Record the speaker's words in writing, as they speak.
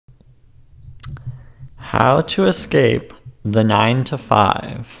How to Escape the 9 to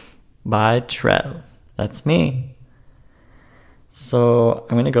 5 by Trev. That's me. So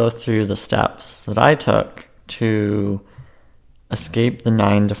I'm going to go through the steps that I took to escape the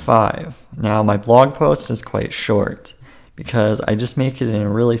 9 to 5. Now, my blog post is quite short because I just make it in a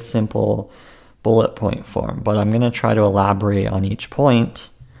really simple bullet point form, but I'm going to try to elaborate on each point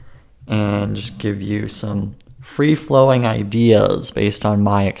and just give you some free-flowing ideas based on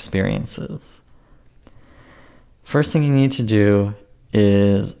my experiences. First thing you need to do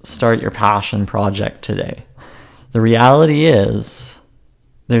is start your passion project today. The reality is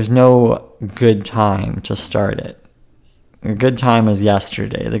there's no good time to start it. The good time was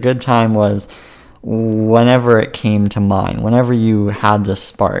yesterday. The good time was whenever it came to mind, whenever you had the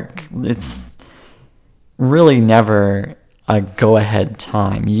spark. It's really never a go-ahead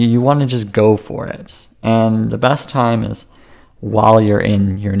time. You want to just go for it. And the best time is while you're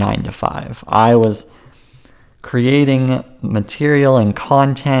in your 9 to 5. I was creating material and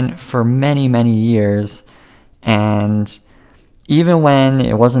content for many, many years. And even when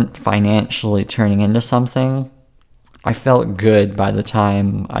it wasn't financially turning into something, I felt good by the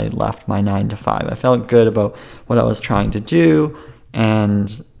time I left my 9 to 5. I felt good about what I was trying to do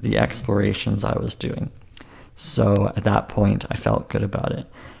and the explorations I was doing. So at that point, I felt good about it.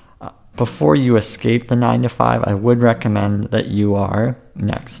 Before you escape the 9 to 5, I would recommend that you are,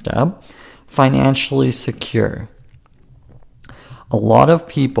 next step, financially secure. A lot of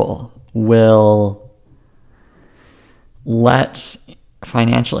people will let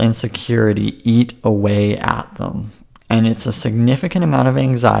financial insecurity eat away at them. And it's a significant amount of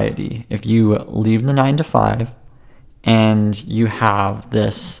anxiety if you leave the 9 to 5 and you have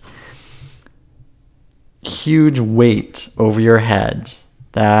this huge weight over your head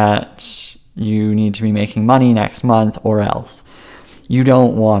that you need to be making money next month or else. You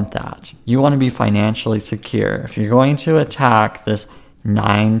don't want that. You want to be financially secure. If you're going to attack this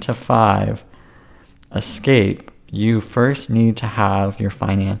 9 to 5 escape, you first need to have your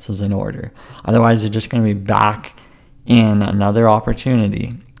finances in order. Otherwise, you're just going to be back in another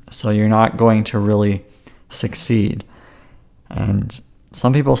opportunity. So you're not going to really succeed. And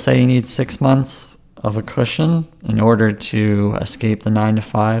some people say you need 6 months of a cushion in order to escape the 9 to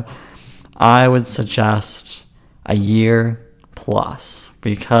 5. I would suggest a year plus,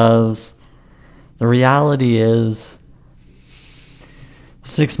 because the reality is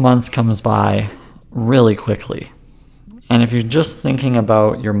 6 months comes by really quickly. And if you're just thinking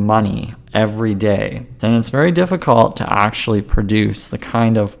about your money every day, then it's very difficult to actually produce the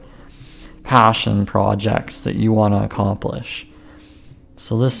kind of passion projects that you want to accomplish.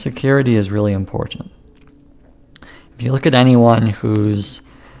 So this security is really important. If you look at anyone who's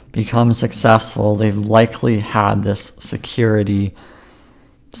become successful, they've likely had this security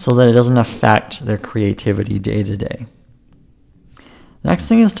so that it doesn't affect their creativity day to day. Next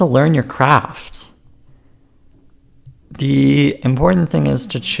thing is to learn your craft. The important thing is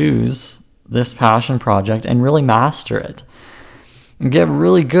to choose this passion project and really master it. And get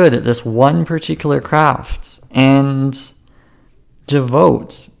really good at this one particular craft and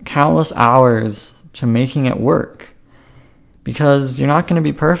devote countless hours to making it work. Because you're not going to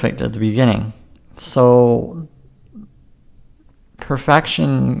be perfect at the beginning. So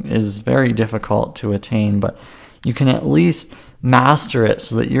perfection is very difficult to attain, but you can at least master it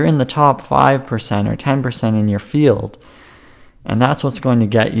so that you're in the top 5% or 10% in your field. And that's what's going to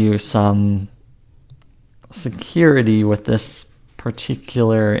get you some security with this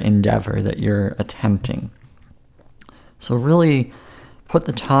particular endeavor that you're attempting. So really put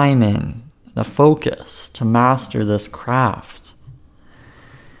the time in, the focus to master this craft.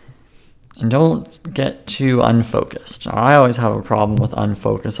 And don't get too unfocused. I always have a problem with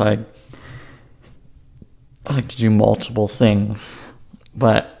unfocus. I like to do multiple things,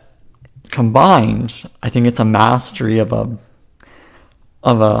 but combined, I think it's a mastery of an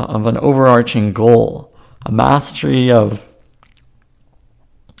overarching goal, a mastery of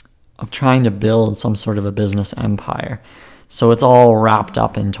trying to build some sort of a business empire. So it's all wrapped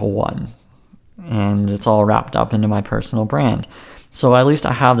up into one. And it's all wrapped up into my personal brand. So at least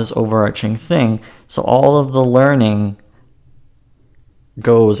I have this overarching thing. So all of the learning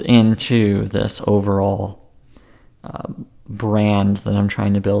goes into this overall brand that I'm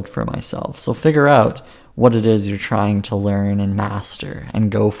trying to build for myself. So figure out what it is you're trying to learn and master and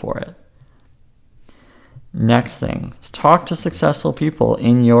go for it. Next thing is talk to successful people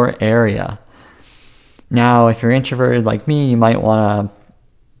in your area. Now, if you're introverted like me, you might want to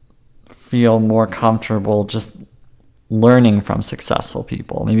feel more comfortable just learning from successful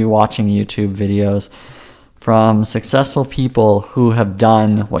people, maybe watching YouTube videos from successful people who have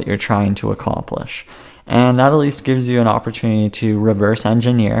done what you're trying to accomplish. And that at least gives you an opportunity to reverse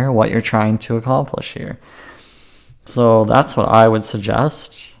engineer what you're trying to accomplish here. So that's what I would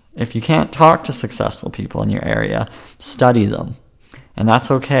suggest. If you can't talk to successful people in your area, study them. And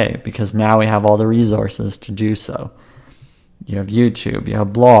that's okay, because now we have all the resources to do so. You have YouTube, you have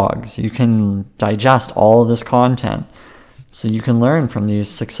blogs, you can digest all of this content so you can learn from these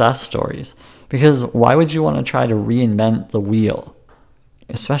success stories. Because why would you want to try to reinvent the wheel,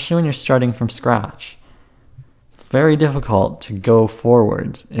 especially when you're starting from scratch? It's very difficult to go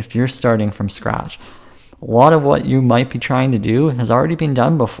forward if you're starting from scratch. A lot of what you might be trying to do has already been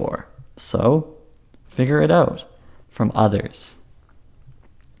done before, so figure it out from others.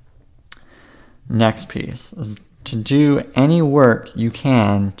 Next piece is to do any work you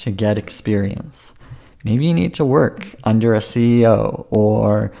can to get experience. Maybe you need to work under a CEO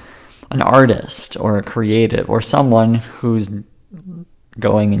or an artist or a creative or someone who's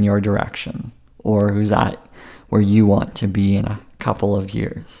going in your direction or who's at where you want to be in a couple of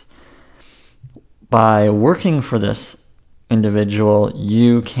years. By working for this individual,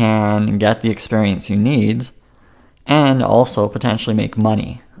 you can get the experience you need and also potentially make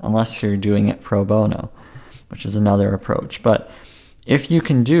money, unless you're doing it pro bono, which is another approach. But if you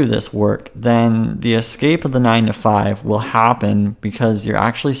can do this work, then the escape of the 9-to-5 will happen because you're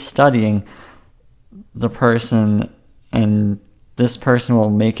actually studying the person, and this person will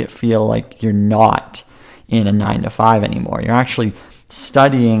make it feel like you're not in a 9-to-5 anymore. You're actually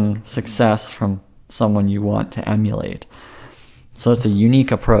studying success from someone you want to emulate. So it's a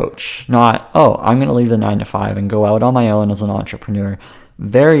unique approach, not, oh, I'm going to leave the 9-to-5 and go out on my own as an entrepreneur.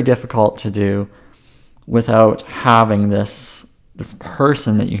 Very difficult to do without having this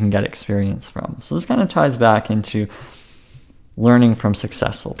person that you can get experience from. So this kind of ties back into learning from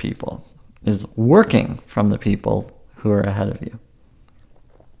successful people, is working from the people who are ahead of you.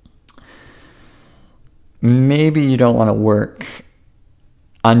 Maybe you don't want to work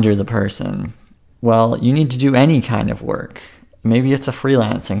under the person. Well, you need to do any kind of work. Maybe it's a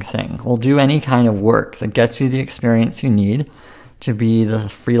freelancing thing. Well, do any kind of work that gets you the experience you need to be the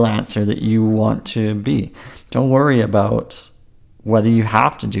freelancer that you want to be. Don't worry about whether you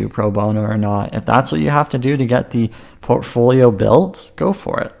have to do pro bono or not. If that's what you have to do to get the portfolio built, go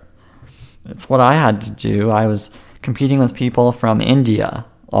for it. It's what I had to do. I was competing with people from India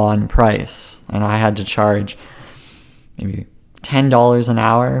on price, and I had to charge maybe $10 an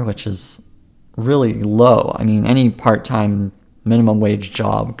hour, which is really low. I mean, any part-time minimum wage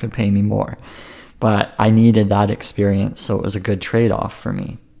job could pay me more, but I needed that experience, so it was a good trade-off for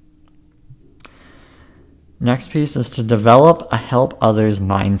me. Next piece is to develop a help others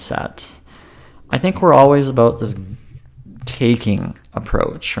mindset. I think we're always about this taking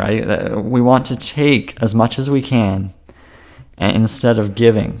approach, right? We want to take as much as we can instead of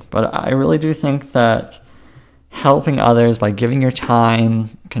giving. But I really do think that helping others by giving your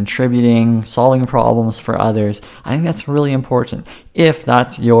time, contributing, solving problems for others, I think that's really important. If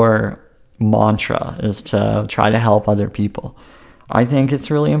that's your mantra, is to try to help other people, I think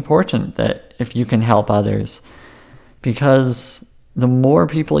it's really important that if you can help others, because the more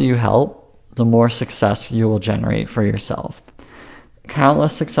people you help, the more success you will generate for yourself.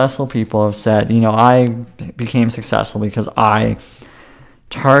 Countless successful people have said, I became successful because I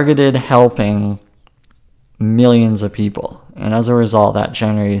targeted helping millions of people, and as a result, that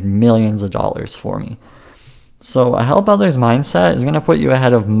generated millions of dollars for me. So a help others mindset is going to put you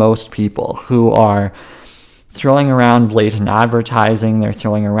ahead of most people who are throwing around blatant advertising, they're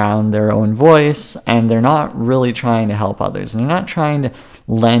throwing around their own voice, and they're not really trying to help others. They're not trying to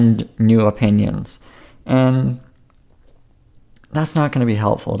lend new opinions. And that's not going to be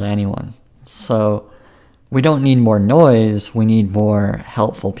helpful to anyone. So we don't need more noise, we need more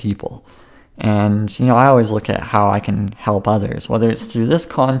helpful people. And, I always look at how I can help others, whether it's through this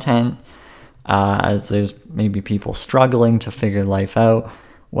content, as there's maybe people struggling to figure life out.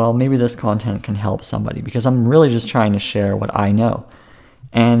 Well, maybe this content can help somebody because I'm really just trying to share what I know.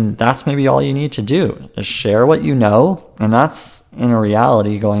 And that's maybe all you need to do is share what you know, and that's in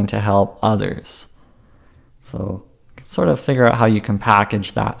reality going to help others. So sort of figure out how you can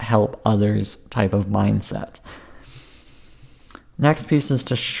package that help others type of mindset. Next piece is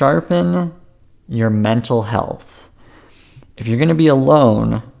to sharpen your mental health. If you're going to be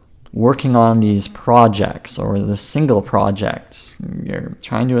alone working on these projects or the single projects, you're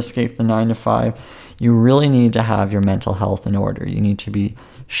trying to escape the 9-to-5, you really need to have your mental health in order. You need to be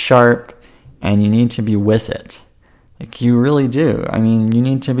sharp and you need to be with it. Like you really do. I mean, you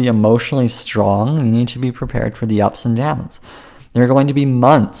need to be emotionally strong. You need to be prepared for the ups and downs. There are going to be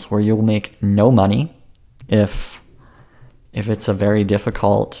months where you'll make no money if if it's a very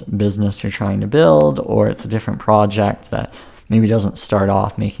difficult business you're trying to build, or it's a different project that maybe doesn't start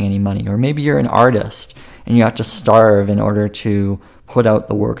off making any money, or maybe you're an artist and you have to starve in order to put out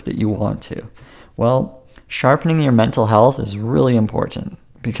the work that you want to. Well, sharpening your mental health is really important,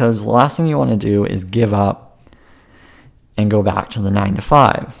 because the last thing you want to do is give up and go back to the 9 to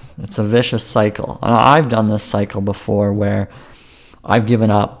 5. It's a vicious cycle. And I've done this cycle before where I've given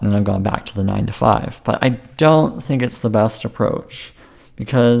up and I've gone back to the 9 to 5. But I don't think it's the best approach,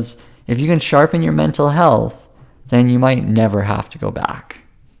 because if you can sharpen your mental health, then you might never have to go back,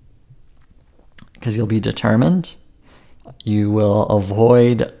 because you'll be determined. You will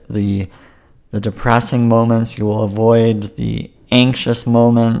avoid the depressing moments. You will avoid the anxious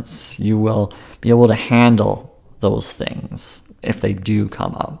moments. You will be able to handle those things if they do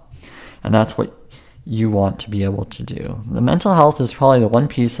come up. And that's what you want to be able to do. The mental health is probably the one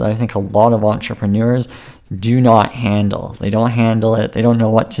piece that I think a lot of entrepreneurs do not handle. They don't handle it. They don't know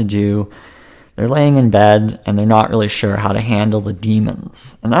what to do. They're laying in bed and they're not really sure how to handle the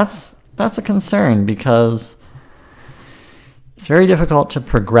demons. And that's a concern, because it's very difficult to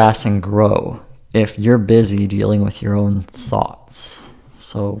progress and grow if you're busy dealing with your own thoughts.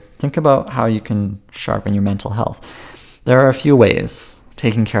 So think about how you can sharpen your mental health. There are a few ways.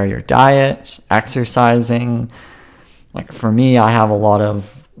 Taking care of your diet, exercising. Like for me, I have a lot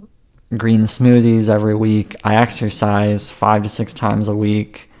of green smoothies every week. I exercise 5 to 6 times a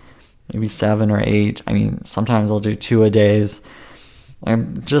week, maybe 7 or 8. I mean, sometimes I'll do 2 a days,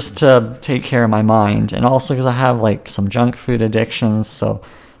 just to take care of my mind. And also because I have like some junk food addictions. So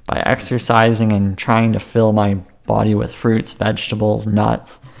by exercising and trying to fill my body with fruits, vegetables,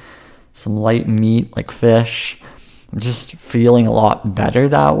 nuts, some light meat like fish, I'm just feeling a lot better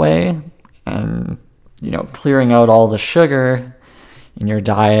that way. And, clearing out all the sugar in your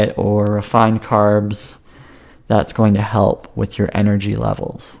diet or refined carbs, that's going to help with your energy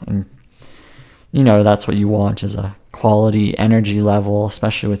levels. And, that's what you want, is a quality energy level,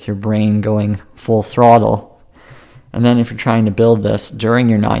 especially with your brain going full throttle. And then if you're trying to build this during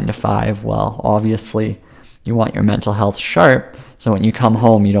your 9 to 5, well, obviously you want your mental health sharp, so when you come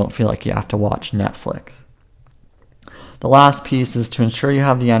home, you don't feel like you have to watch Netflix. The last piece is to ensure you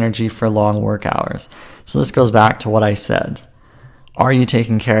have the energy for long work hours. So this goes back to what I said. Are you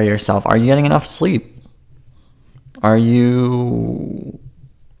taking care of yourself? Are you getting enough sleep? Are you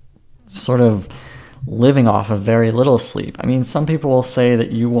sort of living off of very little sleep? I mean, some people will say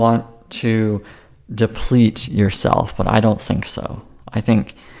that you want to deplete yourself, but I don't think so. I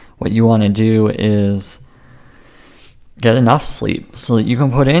think what you want to do is get enough sleep so that you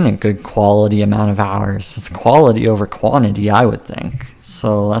can put in a good quality amount of hours. It's quality over quantity, I would think.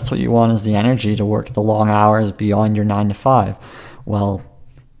 So that's what you want, is the energy to work the long hours beyond your 9 to 5. Well,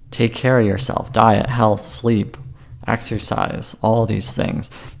 take care of yourself. Diet, health, sleep, exercise, all these things.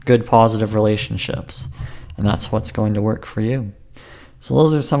 Good positive relationships. And that's what's going to work for you. So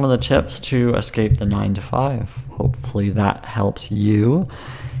those are some of the tips to escape the 9 to 5. Hopefully that helps you.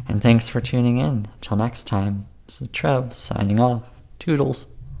 And thanks for tuning in. Until next time. This is Trev signing off. Toodles.